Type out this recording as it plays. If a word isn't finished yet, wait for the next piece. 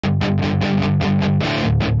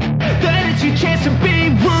chance to be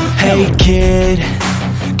ruthless. Hey kid,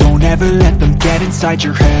 don't ever let them get inside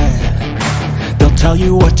your head. They'll tell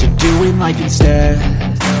you what to do in life instead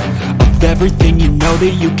of everything you know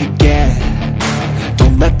that you could get.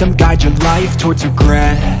 Don't let them guide your life towards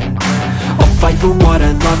regret. I'll fight for what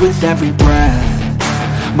I love with every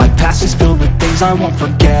breath. My past is filled with things I won't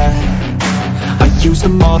forget. I use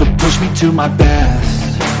them all to push me to my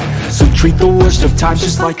best. So treat the worst of times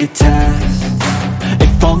just like a test.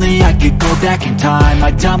 If only I could go back in time,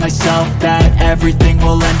 I'd tell myself that everything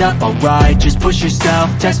will end up alright. Just push yourself,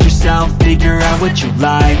 test yourself, figure out what you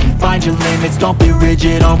like, and find your limits, don't be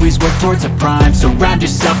rigid, always work towards a prime. Surround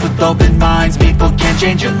yourself with open minds, people can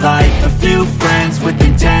change your life. A few friends with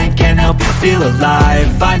intent can help you feel alive.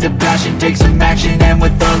 Find a passion, take some action, and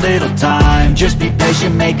with a little time, just be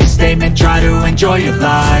patient, make a statement, try to enjoy your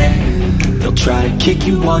life. They'll try to kick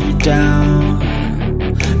you while you're down.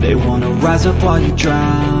 They wanna rise up while you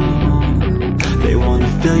drown. They wanna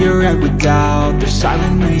fill your head with doubt. They're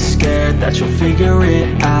silently scared that you'll figure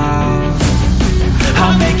it out.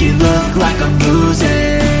 I'll make it look like I'm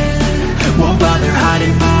losing, won't bother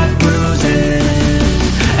hiding my bruises.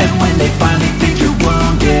 And when they finally think you're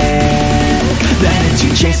wounded, then it's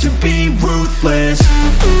your chance to be ruthless.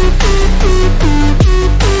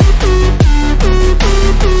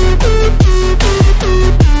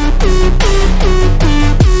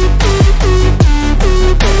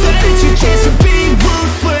 Chance to be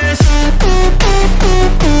ruthless.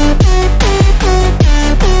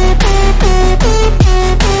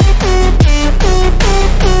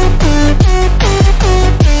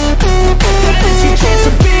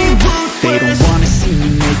 They don't wanna see me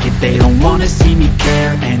make it, they don't wanna see me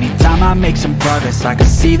care. Anytime I make some progress, I can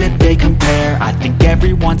see that they compare. I think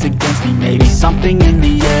everyone's against me, maybe something in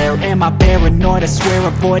the air. Am I paranoid? I swear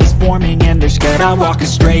a void is forming and they're scared I walk a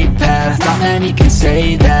straight path. Not many can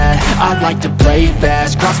say that. I like to play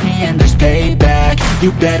fast, cross me and there's payback.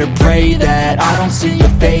 You better pray that I don't see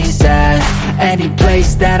your face at any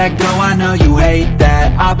place that I go. I know you hate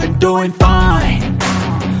that. I've been doing fine,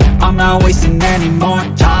 I'm not wasting any more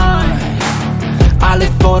time. I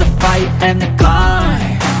live for the fight and the climb,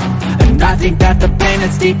 and I think that the pain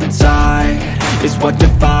that's deep inside is what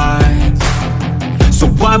defines. So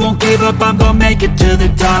I won't give up, I'm gonna make it to the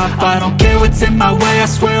top. I don't care what's in my way, I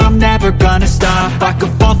swear I'm never gonna stop. I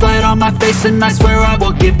could fall flat on my face and I swear I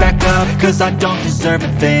won't get back up, cause I don't deserve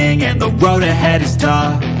a thing and the road ahead is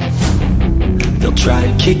tough. They'll try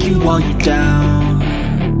to kick you while you're down.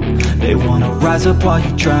 They wanna rise up while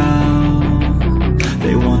you drown.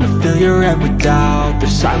 They wanna fill your head with doubt. They're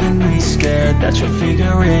silently scared that you'll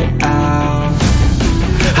figure it out.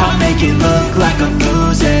 I'll make it look like I'm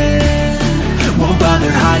losing, won't bother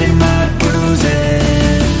hiding my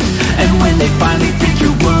bruises. And when they finally think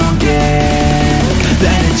you're wounded,